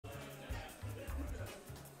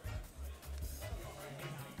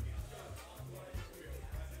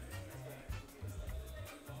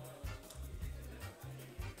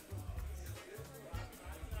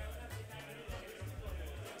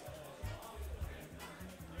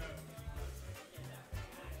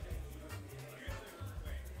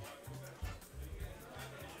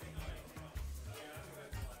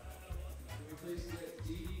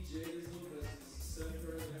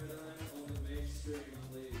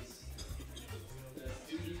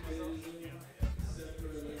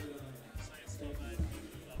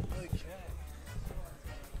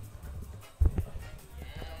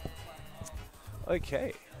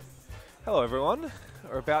Okay. Hello, everyone.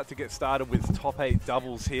 We're about to get started with top 8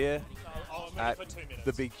 doubles here at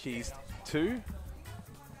the Big Cheese 2.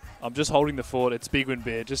 I'm just holding the fort. It's Big Win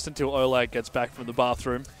Beer just until Olag gets back from the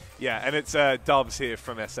bathroom. Yeah, and it's Dubs here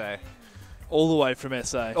from SA. All the way from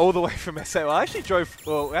SA. All the way from SA. Well, I actually drove,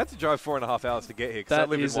 we had to drive 4.5 hours to get here because I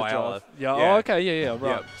live in Whyalla. Yeah, oh, okay, yeah, right.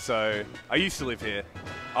 Yep. So I used to live here.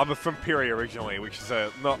 I'm from Piri originally, which is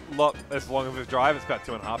not as long of a drive. It's about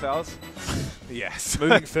 2.5 hours. Yes.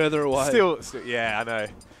 Moving further away. Still, yeah, I know.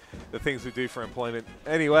 The things we do for employment.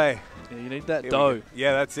 Anyway. Yeah, you need that dough.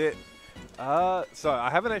 Yeah, that's it. So I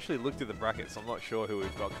haven't actually looked at the brackets. So I'm not sure who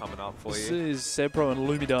we've got coming up for this you. This is SebPro and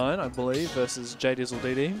Lumi+SebPro101, I believe, versus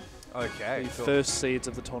JDizzle+DD. Okay. The first seeds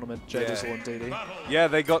of the tournament, JDizzle and DD. Yeah,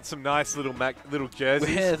 they got some nice little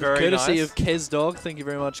jerseys. Yeah, very courtesy nice. of Kez Dog. Thank you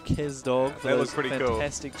very much, Kez Dog, for they those look pretty cool.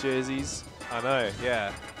 fantastic jerseys. I know,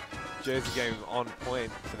 yeah. Jersey game on point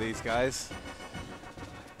for these guys.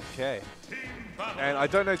 Okay. And I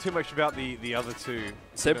don't know too much about the other two.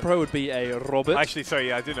 SebPro would be a Robert. Actually, sorry,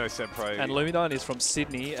 yeah, I do know SebPro. And Lumi+SebPro101 is from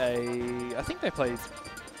Sydney. I think they played...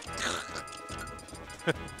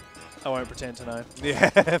 I won't pretend to know. Yeah,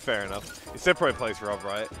 fair enough. SebPro plays Rob,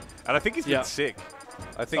 right? And I think he's been sick.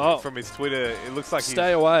 I think from his Twitter, it looks like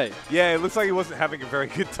Stay away. Yeah, it looks like he wasn't having a very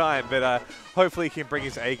good time, but hopefully he can bring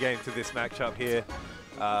his A game to this matchup here.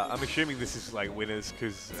 I'm assuming this is like winners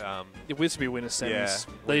because... it would be winners semis.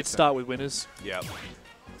 Yeah, They'd start with winners. Yeah.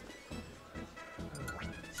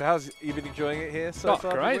 So how's you been enjoying it here so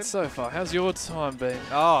far? Great so far. How's your time been?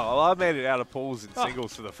 Oh, well, I made it out of pools and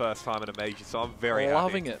singles for the first time in a major, so I'm very happy.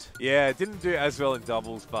 Loving it. Yeah, didn't do as well in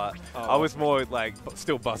doubles, but I was more like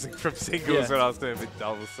still buzzing from singles when I was doing with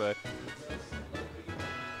doubles, so it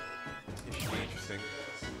should be interesting.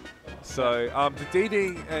 So, do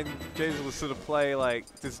DD and JDizzle sort of play like?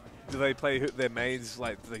 Do they play their mains?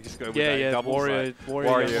 Like, do they just go with doubles? Warrior,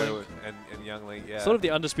 Warrior and Youngling. Yeah. Sort of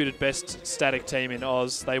the undisputed best static team in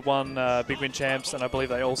Oz. They won Big Win Champs, and I believe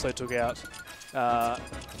they also took out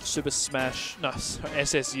Super Smash,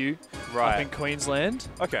 SSU up in Queensland.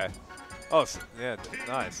 Okay. Oh, yeah,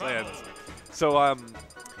 nice. Yeah. So,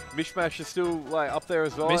 Mishmash is still like up there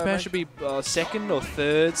as well. Mishmash should be second or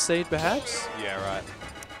third seed, perhaps. Yeah, right.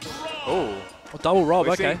 Oh, double Rob.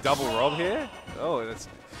 We're okay. seeing double Rob here. Oh,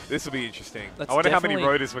 this will be interesting. That's I wonder how many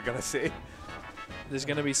rotors we're going to see. There's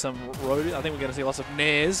going to be some rotors. I think we're going to see lots of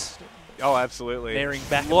nairs. Oh, absolutely. Nairing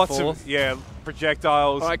back and forth. of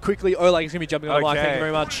projectiles. All right, quickly. Olag is going to be jumping on the mic. Thank you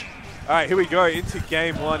very much. All right, here we go into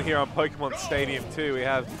game 1 here on Pokemon Stadium 2. We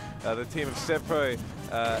have the team of SebPro. We've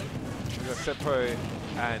got SebPro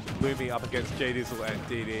and Lumi up against JDizzle and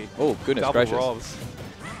DD. Oh, goodness double gracious. Robs.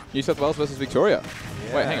 New South Wales versus Victoria.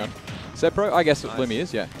 Yeah. Wait, hang on. SebPro? I guess Lumi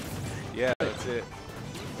is, yeah. Yeah, that's it.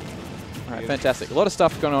 All right, fantastic. A lot of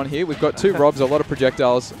stuff going on here. We've got 2 Robs, a lot of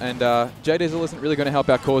projectiles, and JDizzle isn't really going to help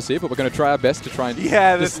our cause here, but we're going to try our best to try and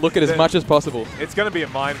just look at as much as possible. It's going to be a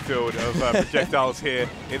minefield of projectiles here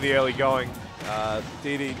in the early going.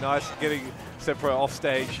 DD, nice getting SebPro off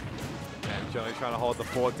stage, and Johnny trying to hold the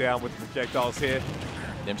fort down with the projectiles here.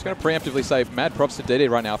 Yeah, I'm just going to preemptively say mad props to DD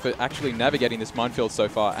right now for actually navigating this minefield so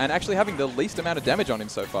far and actually having the least amount of damage on him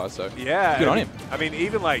so far. So yeah, good on him. I mean,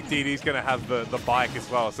 even like DD's going to have the bike as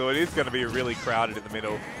well, so it is going to be really crowded in the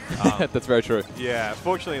middle. That's very true. Yeah,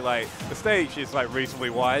 fortunately, like the stage is like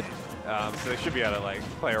reasonably wide, so they should be able to like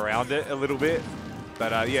play around it a little bit.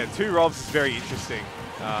 But yeah, 2 Robs is very interesting.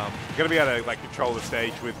 Going to be able to like control the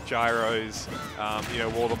stage with gyros,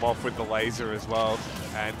 wall them off with the laser as well.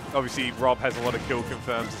 And obviously Rob has a lot of kill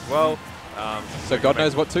confirms as well. So God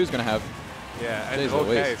knows what 2's going to have. Yeah, and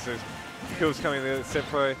okay, so kills coming there,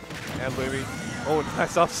 SebPro and Lumi. Oh,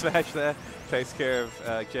 nice up smash there. Takes care of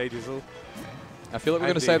JDizzle. I feel like we're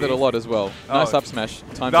going to say that a lot as well. Nice up smash,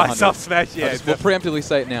 times 100. Nice up smash, yeah. We'll preemptively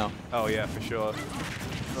say it now. Oh yeah, for sure.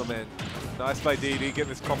 Oh man, nice by DD, getting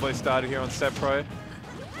this combo started here on SebPro.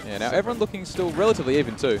 Yeah, now everyone looking still relatively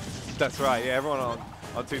even too. That's right, yeah, everyone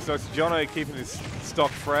on 2 stocks. Jono keeping his stock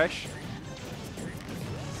fresh.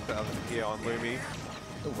 Here on Lumi.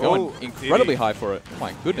 Going incredibly high for it. Oh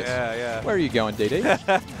my goodness. Yeah, yeah. Where are you going, DD?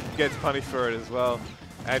 Gets punished for it as well.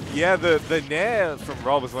 And yeah, the Nair from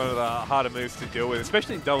Rob is one of the harder moves to deal with,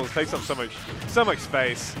 especially in doubles. Takes up so much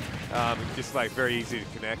space. Just like very easy to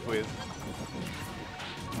connect with.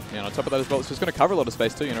 Yeah, and on top of that as well, it's just going to cover a lot of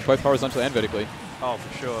space too, both horizontally and vertically. Oh,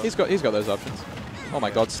 for sure. He's got those options. Oh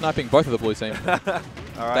my God, sniping both of the blue team. All right,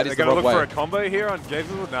 that is they're going to look for a combo here on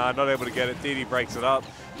JDizzle. Nah, not able to get it. DD breaks it up.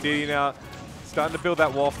 DD now starting to build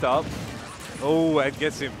that waft up. Oh, and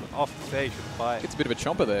gets him off the stage with the fight. It's a bit of a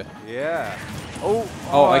chomper there. Yeah. Oh,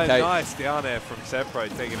 okay. Nice down there from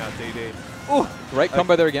SebPro taking out DD. Ooh. Great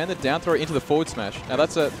combo there again. The down throw into the forward smash. Now that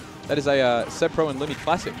is a SebPro and Lumi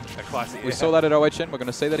classic. A classic. We saw that at OHN. We're going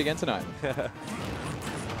to see that again tonight.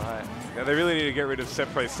 Alright. Now they really need to get rid of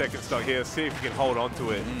SebPro's second stock here. See if he can hold on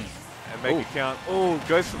to it and make it count. Oh,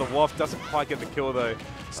 goes for the waft. Doesn't quite get the kill though.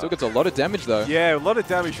 Still gets a lot of damage though. Yeah, a lot of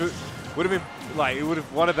damage. Would have been like it would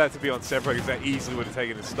have wanted that to be on SebPro because that easily would have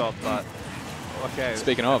taken the stock. But okay.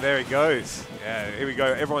 Speaking of, there he goes. Yeah, here we go.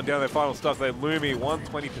 Everyone down their final stock. They Lumi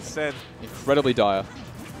 120%. Incredibly dire.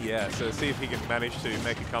 Yeah, so see if he can manage to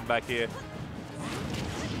make a comeback here.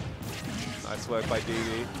 Nice work by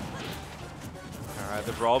DD. All right,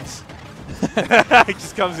 the Robs. He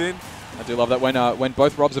just comes in. I do love that when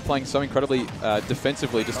both Robs are playing so incredibly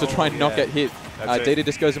defensively just to try and not get hit. DD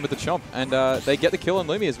just goes in with the chomp, and they get the kill on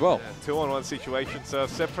Lumi as well. Yeah, 2-on-1 situation, so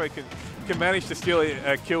if SebPro can manage to steal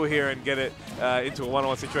a kill here and get it into a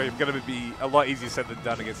 1-on-1 situation, it's going to be a lot easier said than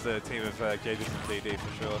done against the team of JDizzle+DD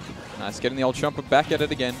for sure. Nice, getting the old chomp back at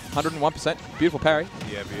it again. 101%, beautiful parry.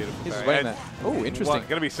 Yeah, beautiful. He's just waiting there. Oh, interesting.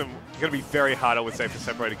 Going to be very hard, I would say, for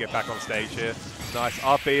SebPro to get back on stage here. Nice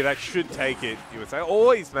up B, that should take it, you would say.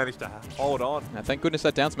 Oh, he's managed to hold on. Now, thank goodness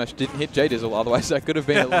that down smash didn't hit JDizzle, otherwise that could have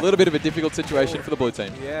been a little bit of a difficult situation for the blue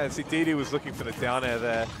team. Yeah, see, DD was looking for the down air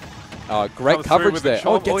there. Oh, great coverage there.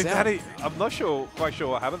 Oh, gets out. I'm not quite sure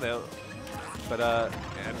what happened there. But,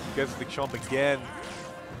 and goes to the chomp again.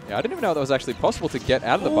 Yeah, I didn't even know that was actually possible to get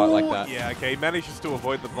out of the bite like that. Yeah, okay, he manages to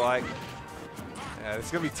avoid the bite. Yeah,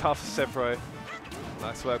 it's going to be tough for SebPro.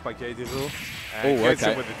 Nice work by JDizzle. And gets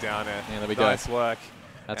him with the down air. Yeah, there we nice work.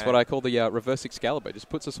 That's what I call the reverse Excalibur. Just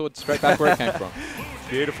puts the sword straight back where it came from.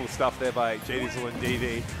 Beautiful stuff there by JDizzle and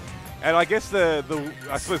DD. And I guess I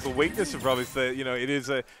suppose the weakness of Rob is that it is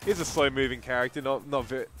a slow moving character, not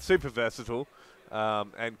super versatile,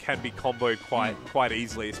 and can be comboed quite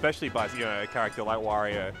easily, especially by a character like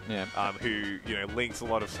Wario, who links a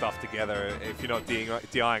lot of stuff together. If you're not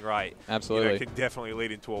DIing right, absolutely, can definitely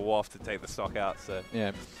lead into a waft to take the stock out. So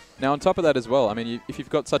yeah. Now on top of that as well, I mean, if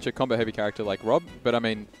you've got such a combo heavy character like Rob, but I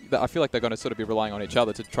mean, I feel like they're going to sort of be relying on each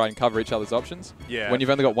other to try and cover each other's options. Yeah. When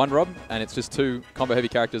you've only got one Rob and it's just two combo heavy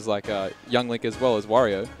characters like Young Link as well as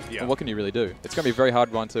Wario, well, what can you really do? It's going to be a very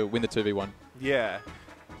hard one to win the 2v1. Yeah.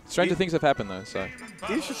 Stranger things have happened though, so.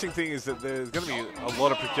 The interesting thing is that there's going to be a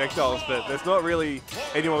lot of projectiles, but there's not really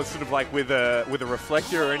anyone sort of like with a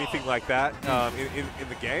reflector or anything like that in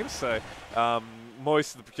the game. So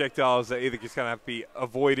most of the projectiles are either just going to have to be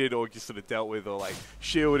avoided or just sort of dealt with or like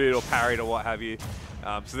shielded or parried or what have you.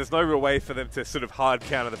 So there's no real way for them to sort of hard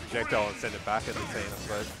counter the projectile and send it back at the team, I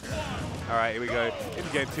suppose. All right, here we go. In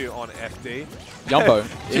game 2 on FD.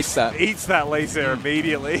 Yumbo eats that laser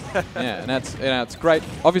immediately. Yeah, and it's great.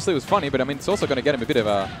 Obviously, it was funny, but I mean, it's also going to get him a bit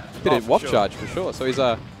of waft charge for sure. So he's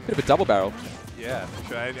a bit of a double barrel. Yeah, for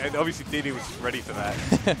sure. And obviously DD was ready for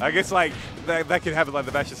that. I guess like that could happen like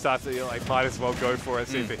the match starts that you're like might as well go for it,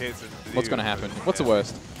 see if it hits. And what's going to happen? What's the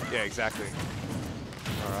worst? Yeah, exactly.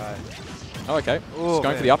 All right. Oh, okay. Just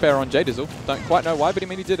going for the up air on JDizzle. Don't quite know why, but I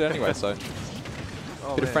mean he did it anyway. So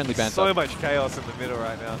bit of friendly banter. So much chaos in the middle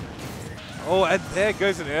right now. Oh, and there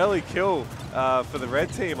goes an early kill for the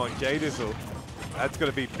red team on JDizzle. That's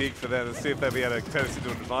going to be big for them. Let's see if they'll be able to turn this into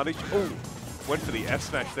an advantage. Oh. Went for the F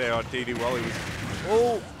smash there on DD while he was.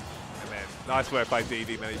 Oh, man, nice work by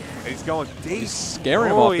DD, man. He's going deep. He's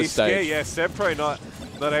scaring him off the stage. Yeah, SebPro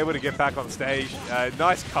not able to get back on stage.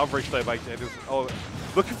 Nice coverage though by JDizzle. Oh,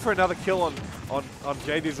 looking for another kill on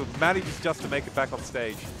JDizzle. Manages just to make it back on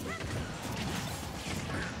stage.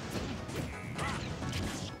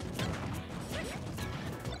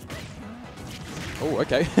 Oh,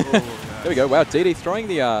 okay. Ooh, nice. There we go. Wow, DD throwing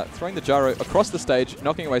the gyro across the stage,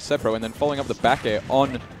 knocking away SebPro, and then following up the back air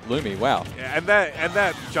on Lumi. Wow. Yeah, and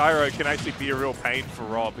that gyro can actually be a real pain for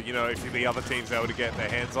Rob. If the other team's able to get their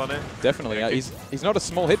hands on it. Definitely. Yeah, he's not a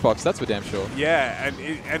small hitbox. That's for damn sure. Yeah,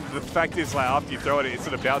 and the fact is, like after you throw it, it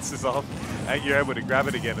sort of bounces off, and you're able to grab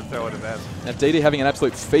it again and throw it at them. And DD having an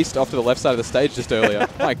absolute feast off to the left side of the stage just earlier.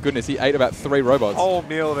 My goodness, he ate about 3 robots. Whole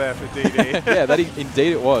meal there for DD. Yeah,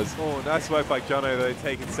 indeed it was. Oh, nice work by Jono though,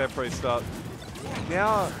 taking SebPro's stock.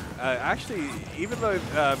 Now, actually, even though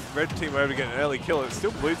red team were able to get an early kill, it's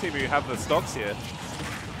still blue team who have the stocks here.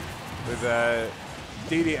 With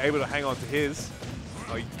DD able to hang on to his.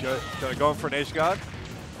 Oh, Jono going for an edge guard.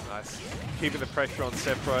 Nice. Keeping the pressure on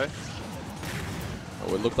SebPro.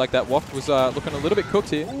 Oh, it looked like that waft was looking a little bit cooked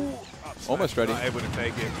here. Ooh, almost ready. Not able to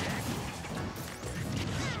take it.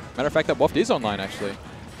 Matter of fact, that waft is online actually.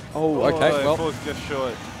 Oh, okay. Well, falls just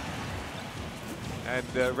short.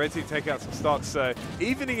 And red team take out some stocks, so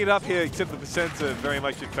evening it up here, except the percents are very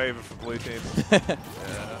much in favor for blue team.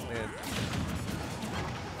 Man.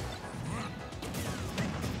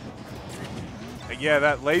 yeah,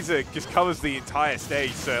 that laser just covers the entire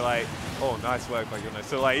stage. So like, oh, nice work, my goodness.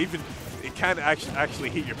 So like, even it can actually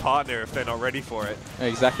hit your partner if they're not ready for it.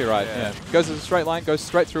 Exactly right. Yeah. Goes as a straight line, goes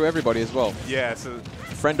straight through everybody as well. Yeah. So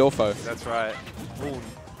friend or foe. That's right. Ooh.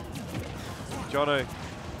 Jono,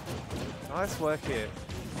 nice work here.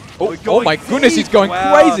 Oh my goodness, he's going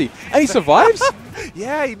crazy. And he survives?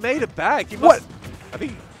 Yeah, he made it back. He what? I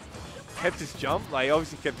think he kept his jump. Like,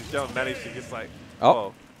 obviously kept his jump and managed to just like,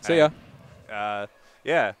 see ya.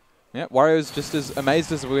 Yeah. Yeah, Wario's just as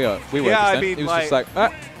amazed as we were. Yeah, I mean, he was just like,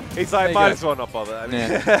 he's like, might as well not bother. I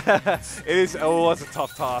mean, it was a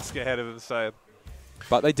tough task ahead of him, so.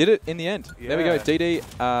 But they did it in the end. Yeah. There we go,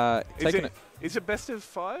 DD taking it. Is it best of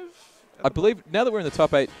 5? I believe, now that we're in the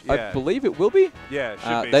top 8, I believe it will be. Yeah, it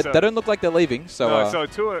should be. They don't look like they're leaving. So, so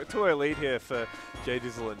 2-0 lead here for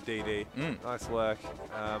JDizzle and DD. Nice work.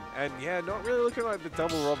 And yeah, not really looking like the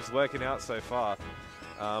double robs working out so far.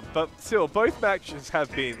 But still, both matches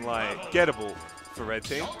have been like gettable for Red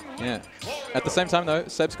Team. Yeah. At the same time, though,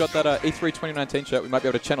 Seb's got that E3 2019 shirt. We might be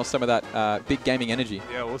able to channel some of that big gaming energy.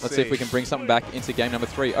 Yeah, Let's see if we can bring something back into game number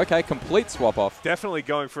 3. Okay, complete swap off. Definitely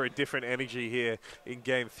going for a different energy here in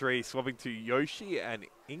game 3, swapping to Yoshi and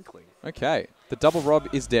Inkling. Okay, the double rob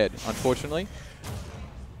is dead, unfortunately.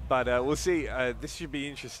 But we'll see. This should be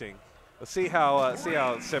interesting. We'll see how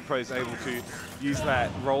SebPro is able to use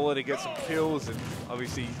that roller to get some kills, and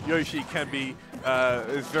obviously Yoshi can be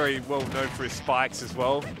is very well known for his spikes as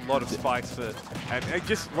well. A lot of spikes and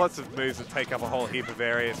just lots of moves that take up a whole heap of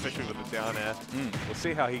area, especially with the down air. We'll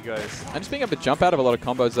see how he goes. And just being able to jump out of a lot of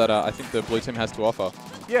combos that I think the blue team has to offer.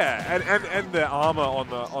 Yeah, and the armor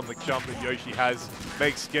on the jump that Yoshi has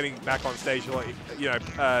makes getting back on stage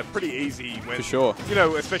pretty easy. When, for sure.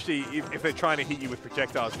 Especially if they're trying to hit you with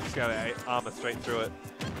projectiles, you're just going to armor straight through it.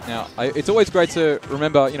 Now, it's always great to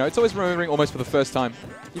remember, it's always remembering almost for the first time.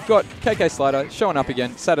 You've got KK Slider showing up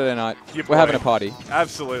again Saturday night. We're having a party.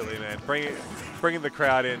 Absolutely, man. Bringing the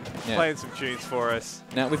crowd in, playing some tunes for us.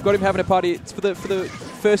 Now, we've got him having a party. It's for the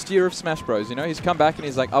first year of Smash Bros. He's come back and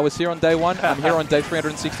he's like, I was here on day 1. I'm here on day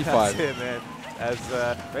 365. That's it, man. As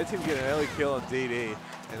Red Team get an early kill on DD,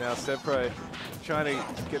 and now SebPro trying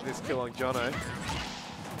to get this kill on Jono.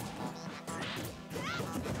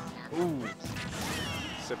 Ooh.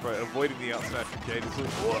 SebPro avoiding the up smash from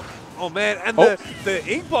JDizzle. Oh man, and the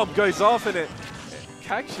ink bomb goes off and it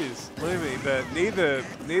catches Lumi, but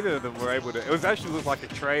neither of them were able to. It was actually looked like a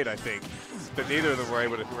trade, I think, but neither of them were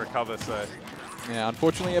able to recover. So yeah,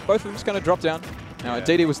 unfortunately, both of them just kind of dropped down. Now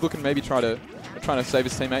DD was looking maybe trying to save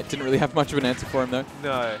his teammate. Didn't really have much of an answer for him though.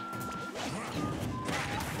 No.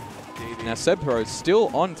 Now SebPro is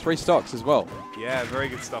still on 3 stocks as well. Yeah, very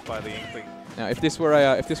good stuff by the Inkling. Now, if this were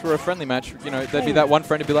a friendly match, there'd be that one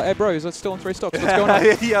friend who'd be like, "Hey, bro, he's still on 3 stocks. What's going on?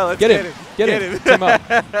 Yeah, let's get him. Team up."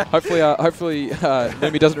 Hopefully,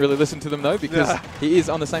 Lumi doesn't really listen to them though, because he is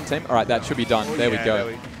on the same team. All right, that should be done. There we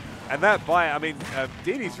go. And that bite, I mean,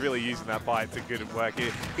 DD's really using that bite to good work here.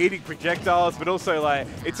 Eating projectiles, but also, like,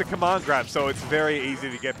 it's a command grab, so it's very easy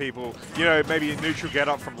to get people, maybe a neutral get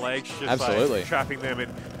up from ledge. Just absolutely. Like, trapping them. And,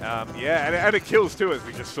 and it kills too, as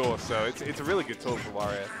we just saw. So it's a really good tool for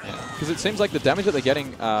Wario. Because it seems like the damage that they're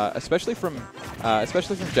getting, especially from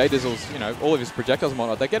JDizzle's, all of his projectiles and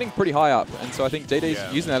whatnot, they're getting pretty high up. And so I think DD's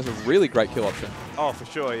using that as a really great kill option. Oh, for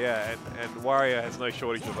sure, yeah. And Wario has no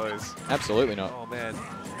shortage of those. Absolutely not. Oh, man.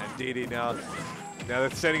 And DD now they're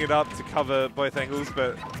setting it up to cover both angles,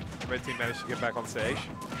 but Red Team managed to get back on stage.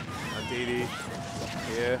 And DD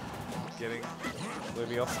here, getting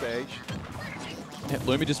Lumi off stage. Yeah,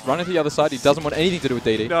 Lumi just running to the other side. He doesn't want anything to do with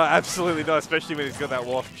DD. No, absolutely not, especially when he's got that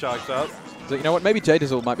waft charged up. So you know what? Maybe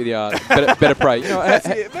JDizzle might be the better prey.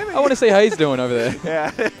 I want to see how he's doing over there.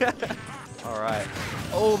 Yeah. All right.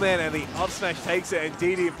 Oh man, and the up smash takes it, and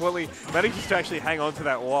DD importantly manages to actually hang on to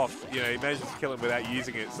that waft. He manages to kill him without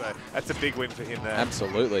using it, so that's a big win for him there.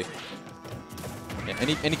 Absolutely. Yeah,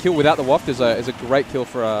 any kill without the waft is a great kill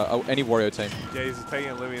for any Wario team. Yeah, he's taking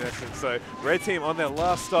a Lumi. So Red Team on their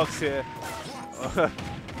last stocks here.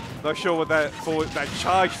 Not sure what that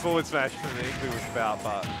charged forward smash from the Inkling was about,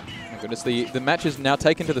 but my goodness, the match is now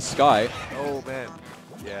taken to the sky. Oh man,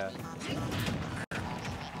 yeah.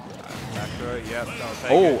 Yep,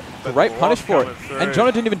 oh, great punish for it. And Jono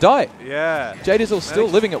didn't even die. Yeah. JDizzle's still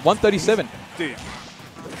living at 137. Dude,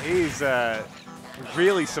 he's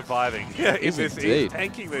really surviving. He's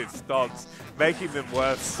tanking these stocks, making them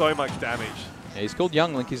worth so much damage. Yeah, he's called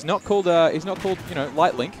Young Link. He's not called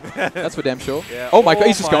Light Link. That's for damn sure. Yeah. Oh my god,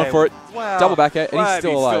 he's just going for it. Wow. Double back air, and he's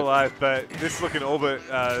still alive. But this looking orbit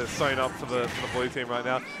sewn up for the blue team right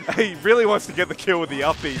now. He really wants to get the kill with the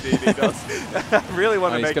up B, DD does. Really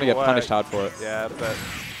want to make it work. He's going to get punished hard for it. Yeah, but...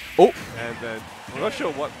 Oh. And then I'm not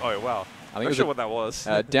sure what. Oh wow. I'm not sure what that was.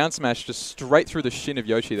 Down smash just straight through the shin of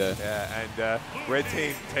Yoshi there. Yeah, and Red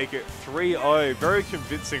Team take it 3-0. Very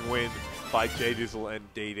convincing win by JDizzle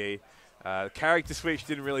and DD. Character switch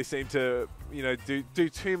didn't really seem to, do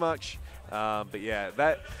too much. But yeah,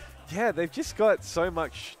 they've just got so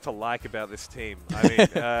much to like about this team. I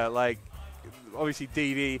mean, obviously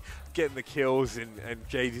DD getting the kills and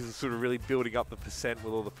JDizzle sort of really building up the percent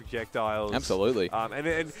with all the projectiles. Absolutely.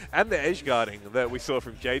 And the edge guarding that we saw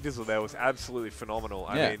from JDizzle there was absolutely phenomenal.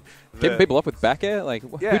 Yeah. I mean, keeping people up with back air, like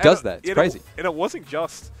who does that? It's crazy. And it wasn't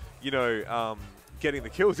just getting the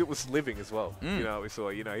kills, it was living as well. We saw,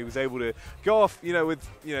 he was able to go off, with,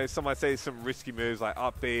 some might say some risky moves like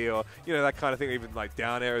up B or, that kind of thing, even like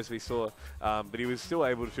down air as we saw. But he was still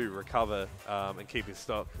able to recover and keep his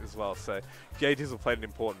stock as well. So JDizzle played an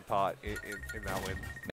important part in that win.